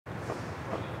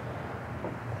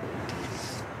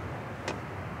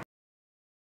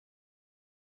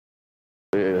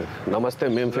నమస్తే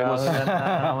మేము ఫేమస్.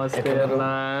 నమస్తే అన్న,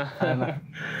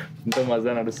 ఇంత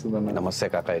మజా నడుస్తుంది అన్న. నమస్తే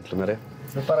కాక, ఎట్లున్నారే?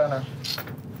 సూపర్ అన్న.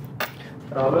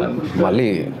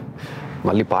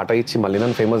 మళ్ళీ పాట ఇచ్చి మళ్ళీ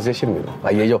నన్ను ఫేమస్ చేసి మీరు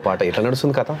అయ్యో పాట ఎట్లా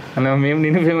నడుస్తుంది కథ? అన్న మేము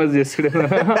నిన్ను ఫేమస్ చేస్తుడే,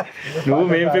 నువ్వు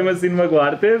మేము ఫేమస్ సినిమాకి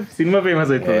వాడితే సినిమా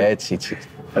ఫేమస్ అవుతుంది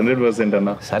 100%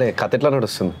 అన్న. సరే, కథ ఎట్లా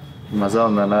నడుస్తుంది? మజా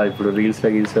ఉందన్న. ఇప్పుడు రీల్స్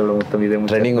కూడా మొత్తం ఇదే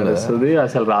ట్రెండింగ్ వస్తుంది.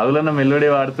 అసలు రాహుల్ అన్న మెలోడీ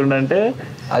వాడుతుండంటే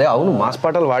అదే అవును, మాస్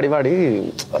పాటలు వాడి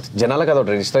జనాలకు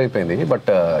అదొకటి రిజిస్టర్ అయిపోయింది. బట్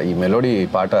ఈ మెలోడీ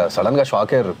పాట సడన్ గా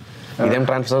షాక్ అయ్యారు. ఇదేం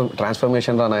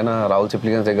ట్రాన్స్ఫర్మేషన్ రా నాయన, రాహుల్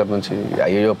సిప్లిగంజ్ దగ్గర నుంచి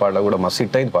అయ్యో పాట కూడా మస్తు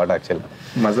హిట్ అయింది పాట. యాక్చువల్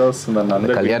మజా వస్తుంది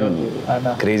అన్న. కళ్యాణ్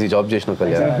క్రేజీ జాబ్ చేసిన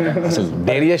కళ్యాణ్, అసలు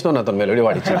డైరీ చేసిన నాతో మెలోడీ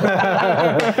వాడిచ్చి.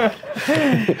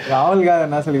 రాహుల్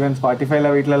కాదన్న, అసలు ఈవెన్ స్పాటిఫైలో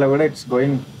వీటిలలో కూడా it's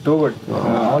going too good.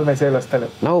 Rahul message వస్తాడు.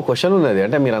 నా క్వశ్చన్ ఉన్నది,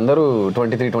 అంటే మీరు అందరూ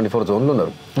 23-24 జోన్లు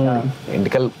ఉన్నారు.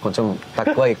 ఇంటికల్ కొంచెం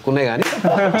తక్కువ ఎక్కువ ఉన్నాయి కానీ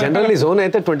జనరల్లీ జోన్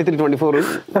అయితే 23-24.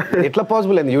 ఎట్లా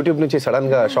పాసిబుల్ అయింది యూట్యూబ్ నుంచి సడన్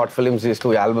గా షార్ట్ ఫిల్మ్స్ చేస్తూ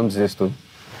ఆల్బమ్స్ చేస్తూ?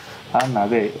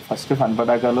 అదే ఫస్ట్ ఫన్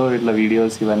పటాకాలో ఇట్లా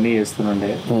వీడియోస్ ఇవన్నీ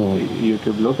చేస్తుండే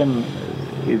యూట్యూబ్లో. కానీ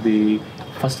ఇది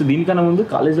ఫస్ట్ దీనికన్నా ముందు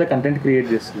కాలేజ్లో కంటెంట్ క్రియేట్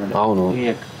చేస్తుండే. అవును,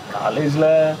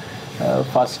 కాలేజ్లో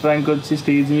ఫస్ట్ ర్యాంక్ వచ్చి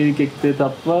స్టేజ్ మీదకి ఎక్కితే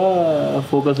తప్ప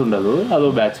ఫోకస్ ఉండదు, అదో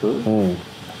బ్యాచ్.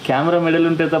 కెమెరా మెడల్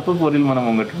ఉంటే తప్ప పోరీలు మనం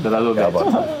ముంగట్టు ఉంటుంది, అదో బ్యాచ్.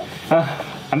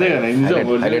 అంతే కదా,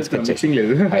 మిక్సింగ్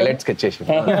లేదు.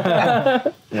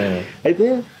 అయితే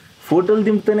ఫోటోలు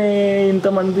దింపితేనే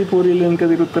ఇంతమంది పూరీలు ఇంకా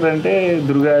తిరుగుతారంటే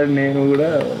దుర్గా నేను కూడా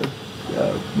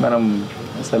మనం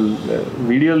అసలు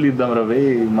వీడియోలు తీద్దాం రవి,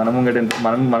 మనం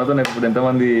మనతో ఇప్పుడు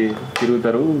ఎంతమంది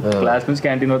తిరుగుతారు, క్లాస్ నుంచి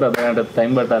క్యాంటీన్ పోతే అర్ధగంట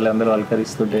టైం పట్టాలి అందరూ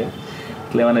అలకరిస్తుంటే,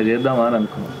 ఇట్లా ఏమైనా చేద్దామా అని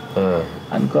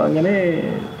అనుకోగానే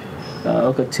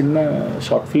ఒక చిన్న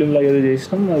షార్ట్ ఫిల్మ్ లాగా ఏదో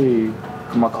చేసినాం. అది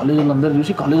మా కాలేజ్ వాళ్ళందరూ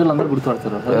చూసి కాలేజ్ వాళ్ళందరూ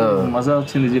గుర్తుపడతారు. మజా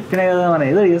వచ్చింది, చెప్పినా కదా మనం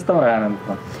ఏదో చేస్తాం రా అని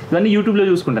అనుకున్నాం. ఇవన్నీ యూట్యూబ్లో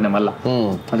చూసుకుంటానే మళ్ళీ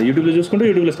అంటే యూట్యూబ్లో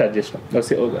స్టార్ట్ చేసినాం.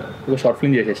 ఒక షార్ట్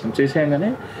ఫిల్మ్ చేసేయంగానే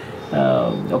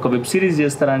ఒక వెబ్ సిరీస్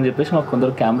చేస్తారా అని చెప్పేసి మాకు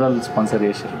కొందరు కెమెరాలు స్పాన్సర్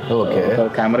చేశారు. ఒక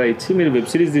కెమెరా ఇచ్చి మీరు వెబ్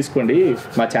సిరీస్ తీసుకోండి,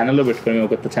 మా ఛానల్లో పెట్టుకోండి, మేము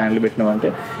కొత్త ఛానల్ పెట్టినామంటే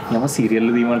ఏమో సీరియల్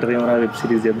తీయమంటారు, ఏమో వెబ్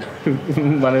సిరీస్ చేద్దాం.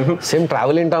 మనం సేమ్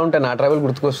ట్రావెల్ వింటా ఉంటే నా ట్రావెల్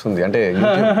గుర్తుకొస్తుంది, అంటే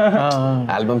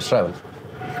ఆల్బమ్స్ ట్రావెల్.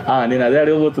 నేను అదే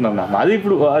అడగబోతున్నాను. మాది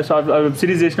ఇప్పుడు వెబ్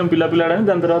సిరీస్ చేసినాం పిల్లాడని,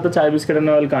 దాని తర్వాత చాయ్ బిస్కెట్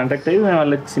అనే వాళ్ళు కాంటాక్ట్ అయ్యి మేము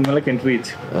వాళ్ళకి సినిమాలకు ఎంట్రీ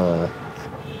ఇచ్చి.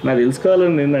 నాకు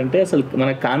తెలుసుకోవాలని ఏంటంటే అసలు మన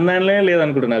కాందాన్లే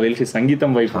లేదనుకుంటా నాకు తెలిసి సంగీతం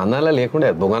వైపు. కాందాన్లో లేకుండా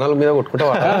బొగానాల మీద కొట్టుకుంటా.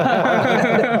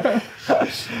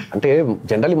 అంటే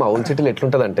జనరల్లీ మా ఓన్ సిటీలో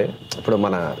ఎట్లుంటుంది అంటే, ఇప్పుడు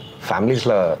మన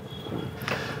ఫ్యామిలీస్లో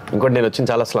ఇంకోటి నేను వచ్చిన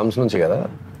చాలా స్లమ్స్ నుంచి కదా,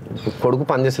 కొడుకు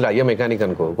పని చేస్తే అయ్యే మెకానిక్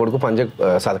అనుకో, కొడుకు పని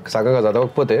సగంగా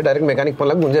చదవకపోతే డైరెక్ట్ మెకానిక్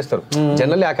పనులకు గుంజేస్తారు.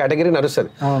 జనరల్లీ ఆ కేటగిరీ నడుస్తుంది.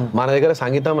 మన దగ్గర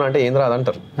సంగీతం అంటే ఏం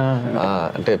రాదంటారు.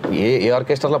 అంటే ఏ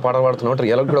ఆర్కెస్ట్రాలో పాటలు పాడుతున్నావు అంటే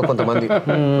రియల్ కూడా కొంతమంది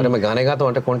గానే గాతం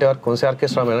అంటే కొంచెం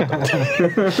ఆర్కెస్ట్రా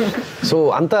సో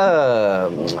అంత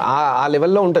ఆ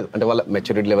లెవెల్లో ఉంటుంది. అంటే వాళ్ళ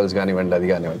మెచ్యూరిటీ లెవెల్స్ కానివ్వండి, అది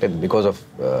కానివ్వండి. అంటే బికాస్ ఆఫ్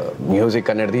మ్యూజిక్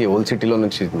అనేది ఓల్డ్ సిటీలో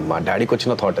నుంచి మా డాడీకి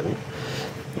వచ్చిన థాట్ అది.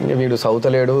 వీడు సౌత్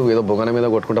లేడు, ఏదో బొగన మీద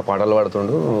కొట్టుకుంటా పాటలు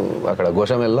పాడుతుండు. అక్కడ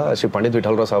గోషమెల్లా శ్రీ పండిత్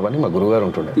విఠలరావు సాబ్ అని మా గురువు గారు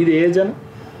ఉంటుండే. ఇది ఏజ్ అని?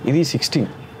 ఇది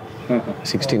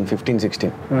 15-16.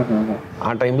 ఆ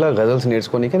టైంలో గజల్స్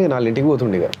నేర్చుకోనికే నేను వాళ్ళ ఇంటికి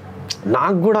పోతుండే.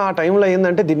 నాకు కూడా ఆ టైంలో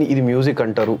ఏంటంటే ఇది మ్యూజిక్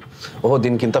అంటారు, ఓహో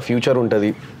దీనికి ఇంత ఫ్యూచర్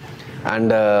ఉంటుంది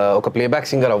అండ్ ఒక ప్లేబ్యాక్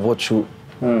సింగర్ అవ్వచ్చు.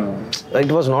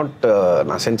 ఇట్ వాజ్ నాట్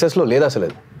నా సెన్సెస్లో లేదు అసలు.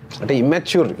 అది అంటే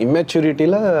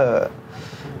ఇమ్మెచ్యూరిటీలో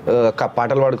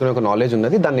పాటలు పాడుకునే ఒక నాలెడ్జ్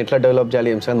ఉన్నది, దాన్ని ఎట్లా డెవలప్ చేయాలి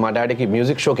ఏం సార్. మా డాడీకి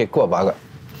మ్యూజిక్ షోకి ఎక్కువ బాగా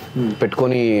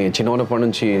పెట్టుకొని చిన్నప్పటి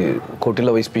నుంచి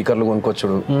కోటిలో పోయి స్పీకర్లు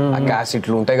కొనుక్కొచ్చుడు, ఆ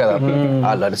క్యాసెట్లు ఉంటాయి కదా,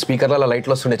 స్పీకర్ల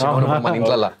లైట్లు వస్తుండే చిన్నప్పుడు మన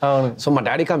ఇంట్లో. సో మా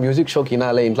డాడీకి ఆ మ్యూజిక్ షోకి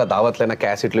వినాలి, ఇంట్లో దావత్లైనా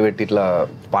క్యాసెట్లు పెట్టి ఇట్లా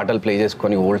పాటలు ప్లే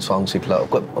చేసుకొని ఓల్డ్ సాంగ్స్, ఇట్లా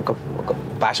ఒక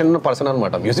ప్యాషన్ ఉన్న పర్సన్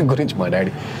అనమాట మ్యూజిక్ గురించి మా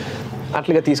డాడీ.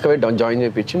 అట్లాగా తీసుకుపోయి జాయిన్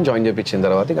చేయించిన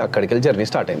తర్వాత ఇక అక్కడికి వెళ్ళి జర్నీ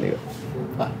స్టార్ట్ అయింది.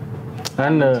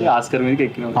 అండ్ ఆస్కర్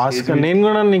నేను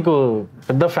కూడా నీకు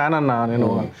పెద్ద ఫ్యాన్ అన్న. నేను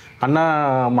అన్న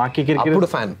మాకి క్రికెట్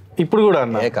ఫ్యాన్, ఇప్పుడు కూడా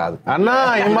అన్న కాదు అన్న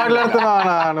ఏం మాట్లాడుతున్నావు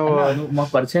అన్న. నువ్వు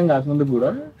మాకు పరిచయం కాకముందు కూడా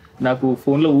నాకు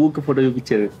ఫోన్ లో ఊరికి ఫోటో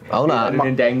చూపించేది. అవునా?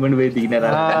 ట్యాంక్ బండ్ పోయి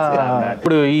దిగినారా.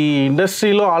 ఇప్పుడు ఈ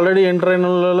ఇండస్ట్రీలో ఆల్రెడీ ఎంటర్ అయిన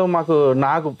వాళ్ళలో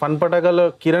నాకు ఫన్ పటాకాలో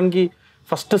కిరణ్ కి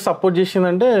ఫస్ట్ సపోర్ట్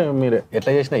చేసిందంటే మీరే.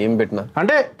 ఎట్లా చేసినా ఏం పెట్టినా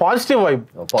అంటే పాజిటివ్ వైబ్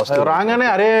రాగానే,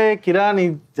 అరే కిరణ్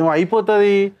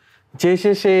అయిపోతుంది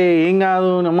చేసేసే ఏం కాదు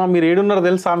అమ్మా, మీరు ఏడున్నారో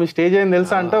తెలుసా, మీ స్టేజ్ అయింది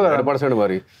తెలుసా అంటావు కదా. 100%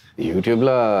 మరి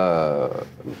యూట్యూబ్లో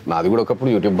నాది కూడా ఒకప్పుడు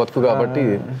యూట్యూబ్ బతుకు కాబట్టి,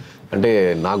 అంటే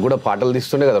నాకు కూడా పాటలు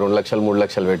తీస్తుండే కదా 2 లక్షలు 3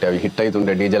 లక్షలు పెట్టి, అవి హిట్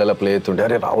అవుతుండే, డీజేలలో ప్లే అవుతుండే,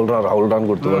 అరే రాహుల్ రా అని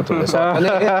గుర్తుపడుతుండే.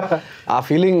 ఆ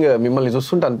ఫీలింగ్ మిమ్మల్ని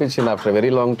చూస్తుంటే అనిపించింది ఆఫ్టర్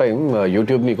వెరీ లాంగ్ టైం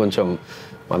యూట్యూబ్ని కొంచెం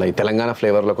మన ఈ తెలంగాణ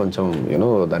ఫ్లేవర్లో కొంచెం యూనో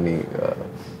దాన్ని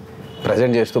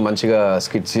ప్రజెంట్ చేస్తూ మంచిగా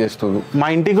స్కిట్స్ చేస్తూ మా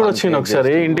ఇంటికి కూడా వచ్చింది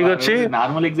ఒకసారి. ఇంటికి వచ్చి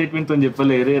నార్మల్ ఎక్సైట్మెంట్ తో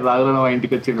చెప్పలేరు, రాఘుల మా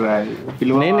ఇంటికి వచ్చిండ్రు.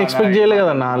 నేను ఎక్స్పెక్ట్ చేయలే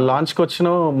కదా నా లాంచ్కి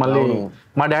వచ్చినావు. మళ్ళీ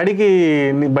మా డాడీకి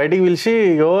బయటికి పిలిచి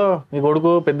ఓ నీ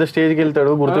కొడుకు పెద్ద స్టేజ్కి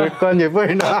వెళ్తాడు గుర్తుపెట్టుకో అని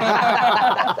చెప్పాడు.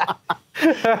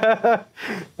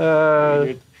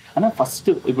 అన్న ఫస్ట్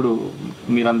ఇప్పుడు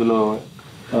మీరు అందులో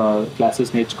క్లాసెస్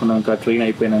నేర్చుకున్నాక ట్రైన్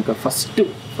అయిపోయినాక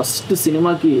ఫస్ట్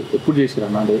సినిమాకి ఎప్పుడు చేసారు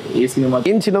అన్న? అంటే ఏ సినిమాకి?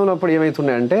 ఏం చిన్న ఉన్నప్పుడు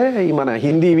ఏమైతుండే అంటే ఈ మన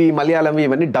హిందీవి మలయాళంవి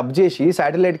ఇవన్నీ డబ్ చేసి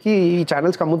శాటిలైట్ కి ఈ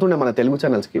ఛానల్స్ కి అమ్ముతుండే, మన తెలుగు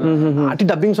ఛానల్స్ కి. అటు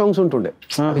డబ్బింగ్ సాంగ్స్ ఉంటుండే,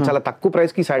 అవి చాలా తక్కువ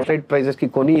ప్రైస్ కి శాటిలైట్ ప్రైజెస్ కి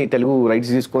కొని తెలుగు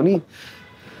రైట్స్ తీసుకొని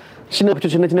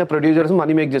చిన్న ప్రొడ్యూసర్స్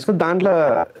మనీ మేక్ చేసుకుని దాంట్లో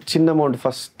చిన్న అమౌంట్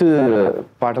ఫస్ట్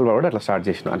పాటలు పాడు అట్లా స్టార్ట్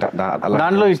చేసిన. అంటే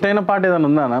దాంట్లో హిట్ అయిన పాట ఏదైనా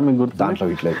ఉందా మీకు గుర్తు? దాంట్లో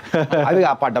హిట్ లేదు. అవి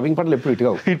ఆ డబ్బింగ్ పాటలు ఎప్పుడు హిట్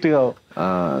కావు.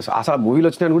 అసలు మూవీలు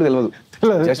వచ్చినాయని కూడా తెలియదు,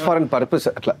 జస్ట్ ఫర్ అండ్ పర్పస్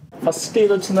అట్లా. ఫస్ట్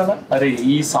ఏది వచ్చిందా అరే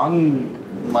ఈ సాంగ్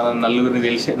మన నలుగురికి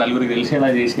తెలిసేలా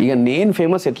చేసి? ఇక నేను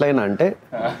ఫేమస్ ఎట్లయినా అంటే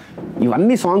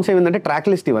ఇవన్నీ సాంగ్స్ ఏమిందంటే ట్రాక్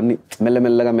లిస్ట్ ఇవన్నీ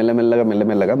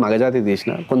మెల్లమెల్లగా మగజాతి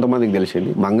తీసిన కొంతమందికి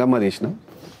తెలిసింది, మంగమ్మ తీసిన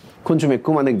కొంచెం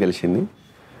ఎక్కువ మందికి తెలిసింది,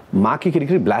 మాకి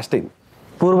కిరికిరి బ్లాస్ట్ అయింది,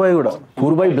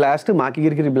 పూర్బాయి బ్లాస్ట్, మాకి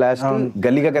కిరికిరి బ్లాస్ట్,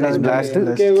 గల్లిగా గణేష్ బ్లాస్ట్.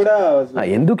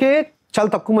 ఎందుకే చాలా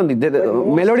తక్కువ మంది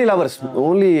మెలోడీ లవర్స్,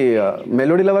 ఓన్లీ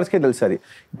మెలోడీ లవర్స్కే తెలుసు అది.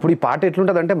 ఇప్పుడు ఈ పాట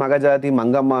ఎట్లుంటుంది అంటే మగజాతి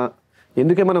మంగమ్మ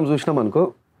ఎందుకే మనం చూసినాం అనుకో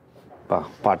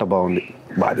పాట బాగుంది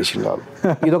బాగా తీసింది కాదు,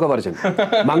 ఇదొక వర్జన్.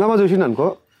 మంగమ్మ చూసింది అనుకో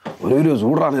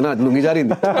చూడరా నేను లుంగి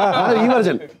జారింది, ఈ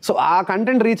వర్జన్. సో ఆ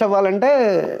కంటెంట్ రీచ్ అవ్వాలంటే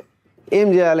ఏం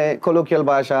చేయాలి? కొలోకియల్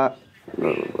భాష,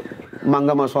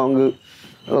 మంగమ్మ సాంగ్,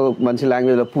 మంచి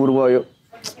లాంగ్వేజ్లో పూర్వయో,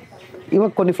 ఇవి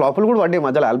కొన్ని ఫ్లాపులు కూడా పడ్డాయి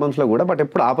మధ్యలో ఆల్బమ్స్లో కూడా, బట్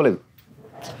ఎప్పుడు ఆపలేదు.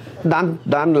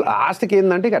 దాని లాస్ట్కి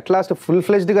ఏంటంటే అట్ లాస్ట్ ఫుల్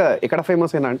ఫ్లెజ్డ్గా ఎక్కడ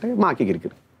ఫేమస్ అయినా అంటే మాకి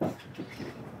కిరికిరి.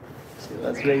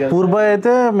 పూర్బాయ్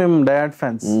అయితే మేము డయాడ్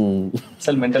ఫ్యాన్స్,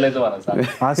 అసలు మెంటల్ అయితే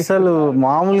అసలు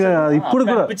మామూలుగా. ఇప్పుడు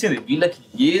కూడా వీళ్ళకి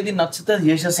ఏది నచ్చితే అది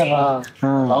చేసేస్తారా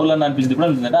రాహుల్ అని అనిపించింది. ఇప్పుడు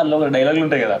అనిపించింది అంటే అందులో డైలాగులు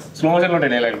ఉంటాయి కదా, స్లో మోషన్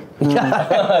ఉంటాయి డైలాగులు,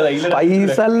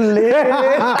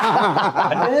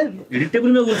 అంటే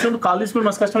ఎడిటబుల్ మీద కూర్చోండి కాల్ తీసుకోవడం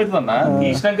మస్తు కష్టం అవుతుంది అన్న.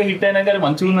 తీసినాక హిట్ అయినాక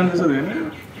మంచిగా ఉంది అనిపిస్తుంది, కానీ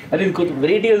అది కొంచెం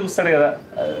వెరైటీగా చూస్తాడు కదా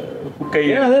కుక్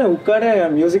అయ్యి. అదే ఉక్కాడే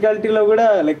మ్యూజికాలిటీలో కూడా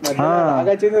లైక్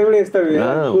కూడా ఇస్తాడు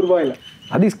పూర్బాయ్లో.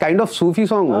 అది కైండ్ ఆఫ్ సూఫీ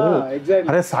సాంగ్.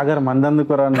 అరే సాగర్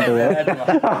మందందుకురా అంటది,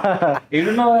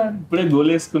 ఇప్పుడే గోల్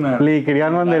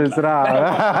వేసుకున్నాను తెలుసురా.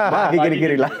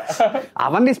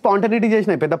 అవన్నీ స్పాంటనిటీ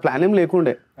చేసినాయి, పెద్ద ప్లాన్ ఏం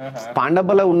లేకుండే.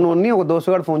 పాండబ్బలో ఉన్నోన్ని ఒక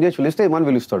దోస్తుగాడు ఫోన్ చేసి పిలిస్తే ఏమని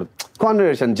పిలుస్తాడు,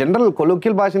 కాన్వర్సేషన్ జనరల్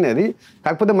కొలోకియల్ భాషనే అది.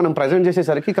 కాకపోతే మనం ప్రజెంట్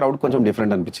చేసేసరికి క్రౌడ్ కొంచెం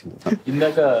డిఫరెంట్ అనిపించింది.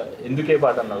 ఇందాక ఎందుకే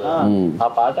పాట అన్నావు, ఆ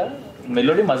పాట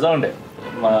మెలోడీ మజా ఉండే.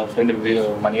 మా ఫ్రెండ్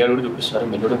మణిగారు కూడా చూపిస్తున్నారు,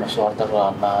 మెలోడీ మస్తు వాడతారు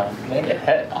అన్న.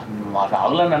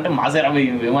 రాహుల్ అని అంటే మాజే రాబోయ్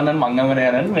ఏమన్నాను మంగమ్మనే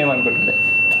అని మేము అనుకుంటుండే.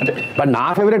 అంటే బట్ నా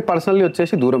ఫేవరెట్ పర్సనల్లీ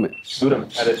వచ్చేసి దూరమే.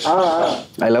 అదే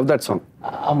ఐ లవ్ దట్ సాంగ్.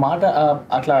 ఆ మాట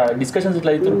అట్లా డిస్కషన్స్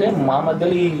ఇట్లా అవుతుంటే మా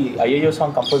మధ్యలో ఈ అయ్యో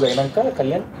సాంగ్ కంపోజ్ అయినాక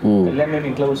కళ్యాణ్ నేను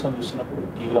ఇంట్లో కూర్చొని చూస్తున్నప్పుడు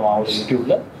టీవీలో మామూలు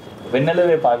యూట్యూబ్లో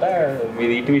వెన్నెలవే పాట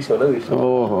మీరు ఈటీవీ షోలో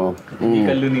చూసిన ఈ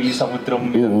కళ్ళు నీలి సముద్రం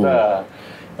ఇదంతా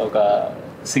ఒక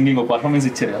సింగింగ్ ఒక పర్ఫార్మెన్స్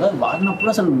ఇచ్చారు కదా, వాడినప్పుడు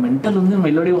అసలు మెంటల్ ఉంది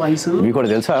మెలోడీ వాయిస్. మీకు కూడా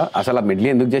తెలుసా అసలు ఆ మెడ్లీ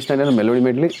ఎందుకు చేసినా నేను మెలోడీ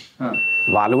మెడ్లీ?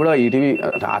 వాళ్ళు కూడా ఈటీవీ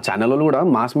ఆ ఛానల్ వాళ్ళు కూడా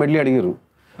మాస్ మెడ్లీ అడిగారు,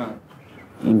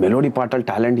 ఈ మెలోడీ పాటలు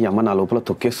టాలెంట్ అమ్మ నా లోపల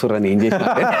తొక్కేస్తారు అని ఏం చేసిన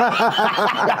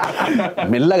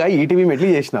మెల్లగా ఈటీవీ మెడ్లీ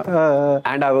చేసిన.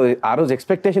 అండ్ ఆ రోజు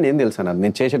ఎక్స్పెక్టేషన్ ఏం తెలుసా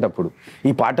నేను చేసేటప్పుడు,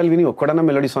 ఈ పాటలు విని ఒక్కడన్నా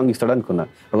మెలోడీ సాంగ్ ఇస్తాడు అనుకున్నా.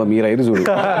 ఒక మీరు ఐదు చూడు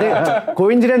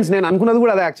కోఇన్సిడెన్స్, నేను అనుకున్నది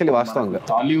కూడా అదే యాక్చువల్లీ వాస్తవంగా.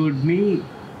 టాలీవుడ్ ని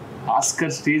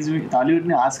ఆస్కర్ స్టేజ్, టాలీవుడ్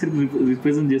ని ఆస్కర్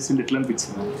రిప్రజెంట్ చేస్తుంటే ఎట్లా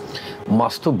అనిపించింది?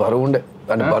 మస్తు బరువు ఉండే,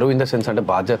 అంటే బరువు ఇన్ ద సెన్స్ అంటే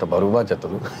బరువు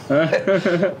బాధ్యతలు.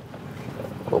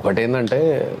 ఒకటేంటంటే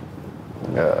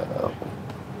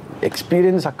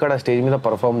ఎక్స్పీరియన్స్ అక్కడ స్టేజ్ మీద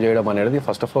పర్ఫామ్ చేయడం అనేది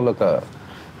ఫస్ట్ ఆఫ్ ఆల్ ఒక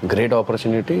గ్రేట్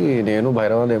ఆపర్చునిటీ. నేను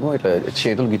భైరవాదేమో ఇట్లా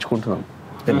చేతులు గిచ్చుకుంటున్నాను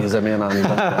నిజమేనా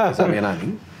అని.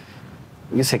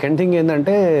 ఈ సెకండ్ థింగ్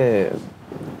ఏంటంటే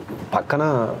పక్కన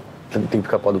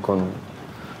దీపికా పదుకోన్,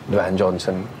 డ్వాన్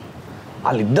జాన్సన్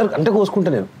వాళ్ళిద్దరు అంటే కోసుకుంటా.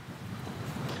 నేను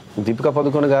దీపికా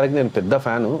పదుకోన్ గారికి నేను పెద్ద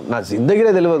ఫ్యాను, నా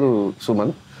జిందగీనే తెలియదు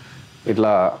సుమన్.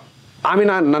 ఇట్లా ఆమె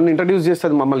నన్ను ఇంట్రడ్యూస్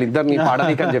చేస్తుంది మమ్మల్ని ఇద్దరిని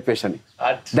పాడనీకి అని చెప్పేసి అని.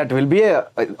 దట్ విల్ బి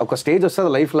ఒక స్టేజ్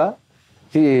వస్తుంది లైఫ్లో,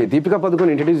 ఈ దీపికా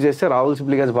పదుకోన్ ఇంట్రడ్యూస్ చేస్తే Rahul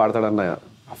Sipligunj పాడతాడన్న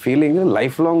feeling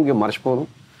life long మర్చిపోను.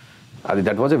 అది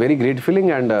that was a very great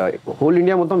feeling. And whole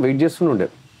India మొత్తం వెయిట్ చేస్తుండే,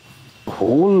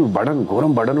 హోల్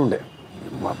ఘోరం బడన్ ఉండే,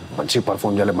 మంచిగా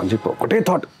పర్ఫామ్ చేయాలి మంచి ఒకటే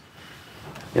థాట్.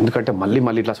 ఎందుకంటే మళ్ళీ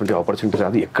ఇట్లా అసలు ఆపర్చునిటీ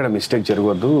రాదు, ఎక్కడ మిస్టేక్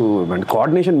జరగవద్దు. అండ్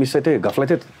కోఆర్డినేషన్ మిస్ అయితే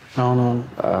గఫ్లైతే,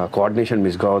 కోఆర్డినేషన్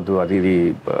మిస్ కావద్దు, అది ఇది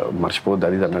మర్చిపోవద్దు,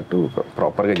 అది అన్నట్టు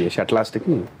ప్రాపర్గా చేసి అట్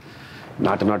లాస్ట్కి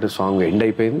నాటు నాటు సాంగ్ ఎండ్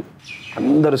అయిపోయింది,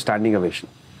 అందరూ స్టాండింగ్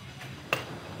అవేషన్.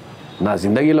 నా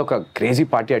జిందగీలో ఒక క్రేజీ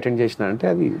పార్టీ అటెండ్ చేసిన అంటే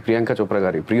అది ప్రియాంక చోప్రా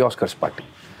గారి ప్రీ ఆస్కర్స్ పార్టీ.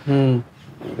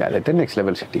 అదైతే నెక్స్ట్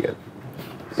లెవెల్ సిటీ కాదు.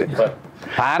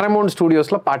 పారామౌంట్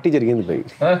స్టూడియోస్లో పార్టీ జరిగింది పోయి,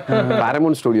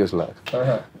 పారామౌంట్ స్టూడియోస్లో.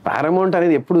 పారామౌంట్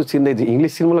అనేది ఎప్పుడు చిన్న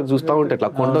ఇంగ్లీష్ సినిమాలకు చూస్తూ ఉంటే ఇట్లా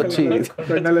కొండ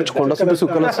చుట్టూ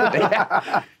సుక్కలు వస్తుంటాయి,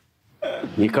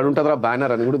 ఇక్కడ ఉంటుందా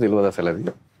బ్యానర్ అని కూడా తెలియదు అసలు. అది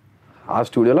ఆ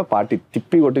స్టూడియోలో పార్టీ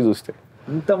తిప్పి కొట్టి చూస్తే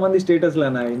ఇంతమంది స్టేటస్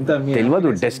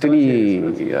తెలియదు. డెస్టినీ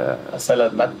అసలు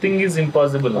నథింగ్ ఈజ్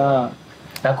ఇంపాసిబుల్.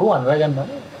 నాకు అనరాగన్నా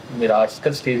మీరు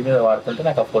ఆర్టికల్ స్టేజ్ మీద వాడుతుంటే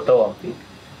నాకు ఆ ఫోటో పంపి,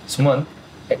 సుమంత్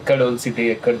ఎక్కడ సిటీ,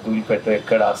 ఎక్కడ ధూళిపేట,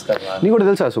 ఎక్కడ ఆస్కర్. నీకు కూడా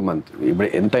తెలుసా సుమంత్, ఇప్పుడు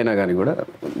ఎంతైనా కానీ కూడా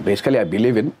basically I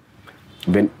believe in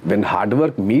when hard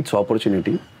work meets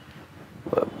opportunity,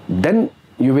 then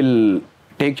you will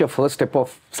take your first step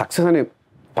of success అనే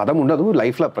పదం ఉండదు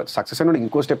లైఫ్లో. సక్సెస్ అనేది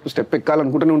ఇంకో స్టెప్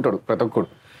ఎక్కాలనుకుంటూనే ఉంటాడు ప్రతి ఒక్కడు.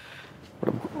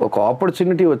 ఒక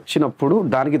ఆపర్చునిటీ వచ్చినప్పుడు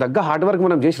దానికి తగ్గ హార్డ్ వర్క్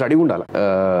మనం చేసి రెడీగా ఉండాలి.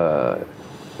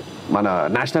 మన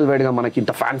నేషనల్ వైడ్గా మనకి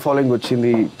ఇంత ఫ్యాన్ ఫాలోయింగ్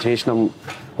వచ్చింది, చేసినాం,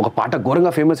 ఒక పాట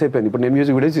ఘోరంగా ఫేమస్ అయిపోయింది. ఇప్పుడు నేను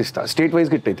మ్యూజిక్ వీడియోస్ ఇస్తాను, స్టేట్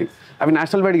వైజ్గా హిట్ అవుతాయి, అవి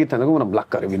నేషనల్ వైడ్గా ఇస్తాను, మనం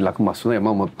లక్ అరే వీళ్ళ లక్ మస్తుంది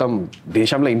ఏమో, మొత్తం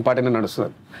దేశంలో ఇంపార్టెంట్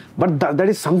నడుస్తుంది. But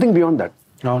that is something beyond that.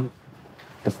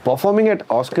 Performing at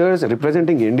Oscars,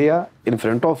 representing India in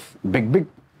front of big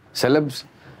celebs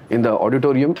in the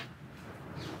auditorium,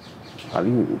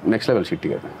 అది నెక్స్ట్ లెవెల్ సిటీ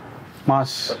కదా.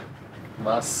 మాస్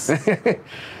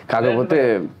కాకపోతే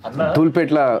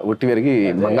ధూల్పేట్ల ఉట్టి పెరిగి,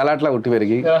 మంగళాట్ల ఉట్టి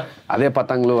పెరిగి, అదే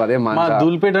పతంగులు, అదే మా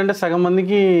ధూల్పేట అంటే సగం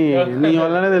మందికి నీ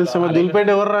వల్లనే తెలుసు. ధూల్పేట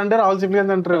ఎవరు అంటే రాహుల్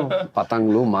సిప్లిగంజ్ అంటారు.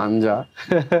 పతంగులు, మాంజా,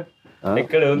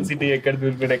 ఎక్కడ సిటీ, ఎక్కడ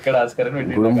ధూల్పేట, ఎక్కడ ఆస్కర్,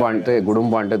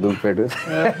 గుడుంబ అంటే ధూల్పేట.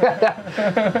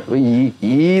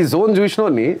 ఈ జోన్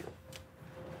చూసినోని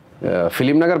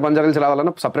ఫిలిం నగర్ బంజారాల్స్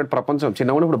రావాలన్నా సపరేట్ ప్రపంచం.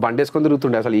 చిన్నగా ఇప్పుడు బండి వేసుకొని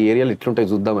తిరుగుతుండే, అసలు ఈ ఏరియాలో ఇట్లుంటాయి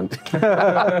చూద్దామని.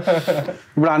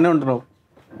 ఇప్పుడు అన్నీ ఉంటున్నావు.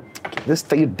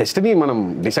 ఈ డెస్టినీ మనం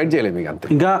డిసైడ్ చేయలేము ఇక అంతే.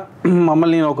 ఇంకా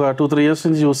మమ్మల్ని నేను ఒక 2-3 years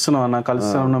నుంచి చూస్తున్నావు అన్న,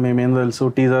 కలుస్తా ఉన్నాం, మేమేం తెలుసు.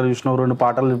 టీజర్ చూసినావు, 2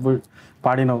 పాటలు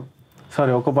పాడినావు,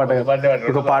 సారీ ఒక పాట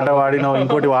పాడినావు,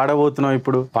 ఇంకోటి వాడబోతున్నావు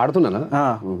ఇప్పుడు. పాడుతున్నానా?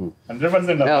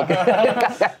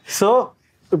 సో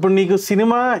ఇప్పుడు నీకు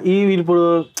సినిమా ఇప్పుడు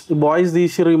బాయ్స్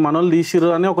తీసిరు, ఈ మనోళ్ళు తీసిరు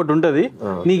అని ఒకటి ఉంటుంది,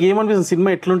 నీకేమనిపిస్తుంది సినిమా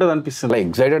ఎట్లుంటుంది అనిపిస్తుంది?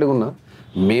 ఎక్సైటెడ్గా ఉన్నా.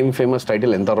 మేమ్ ఫేమస్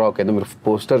టైటిల్ ఎంత రాక్ ఏదో మీరు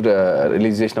పోస్టర్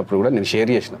రిలీజ్ చేసినప్పుడు కూడా నేను షేర్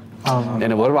చేసిన.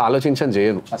 నేను ఎవరు ఆలోచించని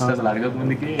చేయను.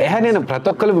 నేను ప్రతి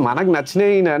ఒక్కరు మనకు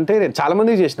నచ్చినాయి అంటే నేను చాలా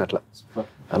మందికి చేసిన. అట్లా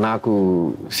నాకు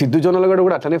సిద్ధు జొన్నలగడ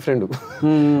కూడా అట్లనే ఫ్రెండ్,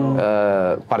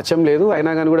 పరిచయం లేదు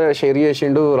అయినా కానీ కూడా షేర్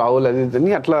చేసిండు రాహుల్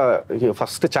అది అట్లా.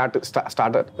 ఫస్ట్ చాట్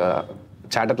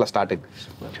అట్లా స్టార్ట్ అయింది.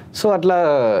 సో అట్లా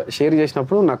షేర్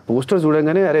చేసినప్పుడు నాకు పోస్టర్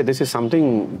చూడంగానే అరే this is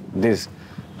something, this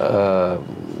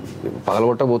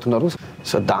పగలగొట్టబోతున్నారు.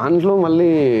 So దాంట్లో మళ్ళీ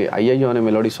అయ్యయ్యో అనే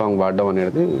మెలోడీ సాంగ్ పాడడం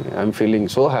అనేది ఐఎమ్ ఫీలింగ్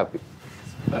సో హ్యాపీ.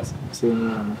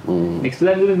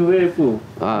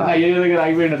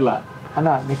 అన్న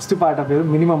నెక్స్ట్ పాట పేరు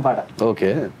మినిమం పాట. ఓకే,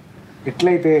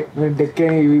 ఎట్లయితే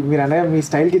మీరు అనే మీ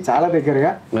స్టైల్ కి చాలా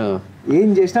దగ్గరగా ఏం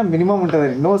చేసినా మినిమం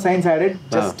ఉంటదని, no science added,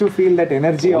 just to feel that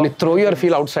energy. Throw your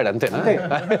feel out side అంతేనా?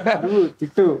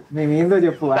 తిట్టు మేము ఏందో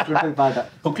చెప్పు అట్లుంటది పాట.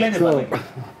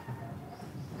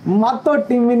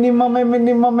 మాతోటి మినిమమే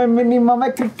మినిమమే మినిమమే,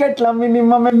 క్రికెట్ లా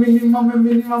మినిమమే మినిమమే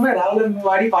మినిమమే, రాహుల్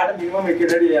వాడి పాట మినిమం ఎక్కడ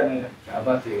చేయాలి.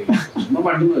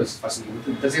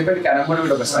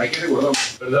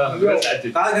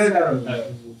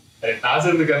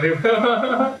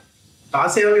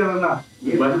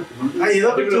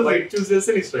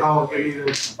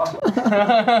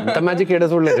 ఇంత మ్యాజిక్ ఏడా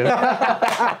చూడలేదు.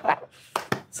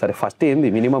 సరే ఫస్ట్ ఏంది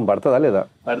మినిమం పడుతుందా లేదా?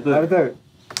 పడుతుంది.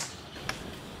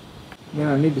 నేను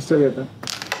అన్ని డిస్టర్బ్ చేస్తాను.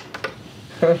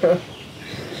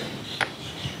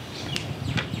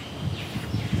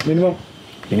 మినిమం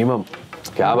మినిమం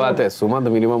క్యా బాత్ హై, సుమంత్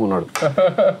మినిమం ఉన్నాడు.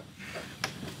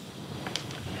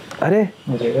 అరే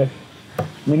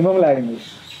మినిమం లాగింది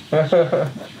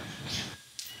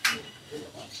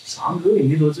సాంగ్.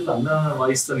 ఎన్ని రోజులు అన్న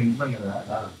వాయిస్తారు వింటున్నాం కదా,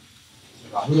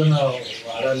 రాహుల్ అన్న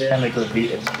వాడాలి అని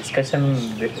డిస్కషన్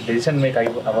డెసిషన్ మేక్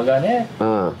అవ్వగానే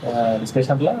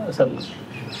డిస్కషన్లో అసలు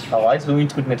ఆ వాయిస్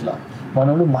ఊహించుకుంటున్నట్లా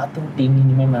మనోడు మాతో టీం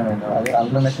మినిమం అదే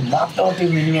అందులో మాతో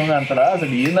టీం మినిమం అంటాడా,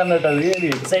 అసలు ఏందన్నట్టు అది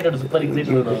ఎక్సైటెడ్, సూపర్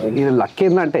ఎక్సైటెడ్. ఇది లక్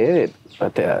ఏంటంటే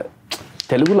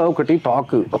తెలుగులో ఒకటి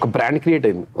టాక్, ఒక బ్రాండ్ క్రియేట్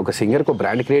అయింది. ఒక సింగర్కి ఒక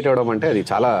బ్రాండ్ క్రియేట్ అవ్వడం అంటే అది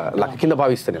చాలా లక్ కింద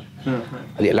భావిస్తాను.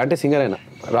 అది ఎలాంటి సింగర్ అయినా,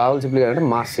 రాహుల్ సిప్లిగంజ్ అంటే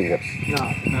మాస్ సింగర్.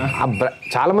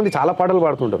 చాలా మంది చాలా పాటలు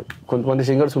పాడుతుంటారు, కొంతమంది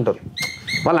సింగర్స్ ఉంటారు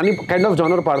వాళ్ళు అన్ని కైండ్ ఆఫ్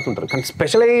జానర్ పాడుతుంటారు, కానీ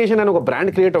స్పెషలైజేషన్ అని ఒక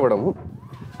బ్రాండ్ క్రియేట్ అవ్వడము,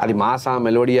 అది మాసా,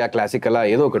 మెలోడియా, క్లాసికలా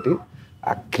ఏదో ఒకటి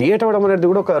ఆ క్రియేట్ అవ్వడం అనేది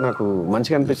కూడా ఒక నాకు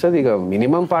మంచిగా అనిపిస్తుంది. ఇక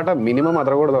మినిమం పాట మినిమం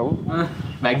అదరకూడదాము,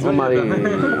 మరి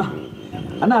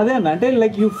అన్న అదే అన్న, అంటే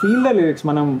like you feel the lyrics.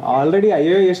 మనం ఆల్రెడీ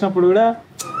అయ్యో చేసినప్పుడు కూడా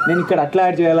నేను ఇక్కడ అట్లా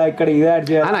యాడ్ చేయాలా, ఇక్కడ ఇది యాడ్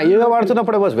చేయాలి అని అయ్యో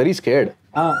వాడుతున్నప్పుడు ఐ వాజ్ వెరీ స్కేర్డ్.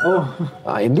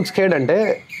 ఎందుకు స్కేర్డ్ అంటే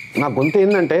నా గొంతు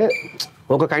ఏంటంటే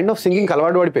ఒక కైండ్ ఆఫ్ సింగింగ్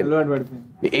అలవాటు పడిపోయింది.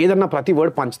 ఏదన్నా ప్రతి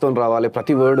వర్డ్ పంచుతో రావాలి,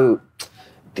 ప్రతి వర్డ్.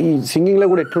 ఈ సింగింగ్లో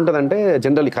కూడా ఎట్లుంటుందంటే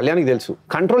జనరల్లీ కళ్యాణ్కి తెలుసు,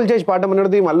 కంట్రోల్ చేసి పాడడం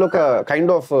అనేది మళ్ళీ ఒక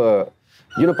కైండ్ ఆఫ్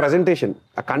యూనో ప్రజెంటేషన్.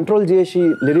 ఆ కంట్రోల్ చేసి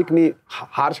లిరిక్ని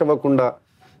హార్ష్ అవ్వకుండా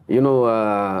యూనో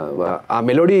ఆ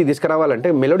మెలోడీ తీసుకురావాలంటే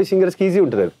మెలోడీ సింగర్స్కి ఈజీ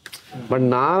ఉంటుంది అది. బట్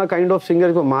నా కైండ్ ఆఫ్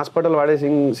సింగర్కి మాస్ పాటలు వాడే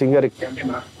సింగర్ అంటే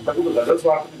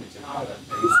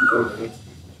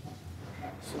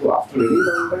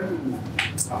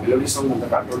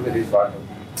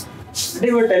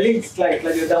you were telling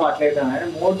ఇట్లా చేద్దాం అట్లా చేద్దాం.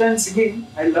 More than singing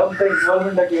I love the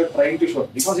involvement that you are trying to show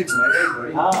because it's my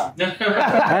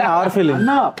and hour feeling.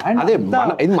 అదే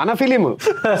ఇది మన ఫిలిం,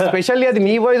 స్పెషల్లీ అది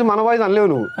నీ వాయిస్ మన వాయిస్ అనలేవు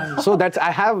నువ్వు. So that's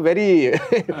I have very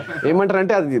ఏమంటారు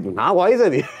అంటే అది నా వాయిస్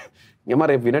అది. ఏమో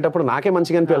రేపు వినేటప్పుడు నాకే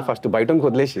మంచిగా అనిపించాలి ఫస్ట్, బయట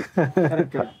వదిలేసి.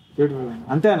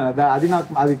 అంతే అన్న, అది నాకు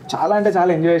అది చాలా అంటే చాలా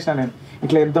ఎంజాయ్ చేశాను నేను.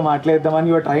 ఇట్లా వేద్దాం అట్లా వేద్దాం అని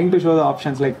you're trying to show the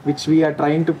options like which we are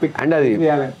trying to pick. And అది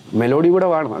మెలోడీ కూడా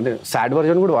వాడడం, అదే సాడ్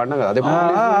వర్జన్ కూడా వాడినా కదా. అదే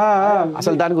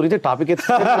అసలు దాని గురించి టాపిక్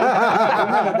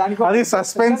అది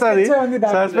సస్పెన్స్, అది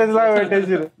సస్పెన్స్ లాగా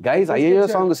పెట్టేసారు గైస్. అయ్యో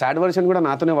సాంగ్ సాడ్ వర్జన్ కూడా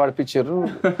నాతోనే వాడిపించారు.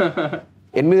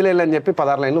 8 లైన్లు అని చెప్పి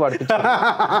 16 లైన్లు వాడిపించారు.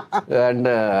 అండ్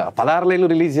 16 లైన్లు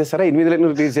రిలీజ్ చేస్తారా, 8 లైన్లు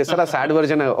రిలీజ్ చేస్తారా సాడ్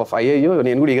వర్జన్ ఆఫ్ అయ్యో.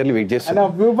 నేను కూడా ఈగర్లీ వెయిట్ చేస్తాను.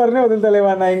 బ్లూపర్నే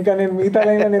వదులుతలేవన్నా, ఇంకా నేను మిగతా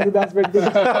లైన్ ఎందుకు దాచిపెట్టి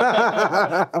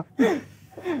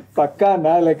పక్కా అన్న.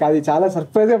 లైక్ అది చాలా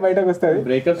సర్ప్రైజ్ గా బయటకు వస్తుంది.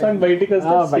 బ్రేకప్ సాంగ్ బయటకు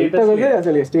వస్తే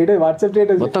అసలు స్టేటస్ వాట్సాప్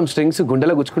స్టేటస్ మొత్తం స్ట్రింగ్స్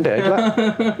గుండెలో గుచ్చుకుంటే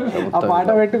ఆ పాట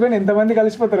పెట్టుకొని ఎంతమంది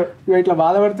కలిసిపోతారు. ఇట్లా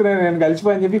బాధపడుతున్నాను నేను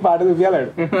కలిసిపోయని చెప్పి పాట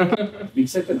చూపించాడు.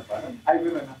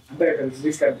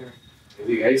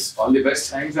 Guys, all the best.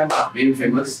 Thanks and being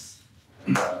famous.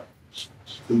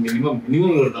 Minimum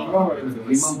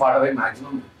part of it,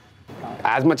 maximum.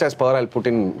 As much as power I'll put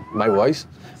in my voice.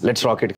 Let's rock it.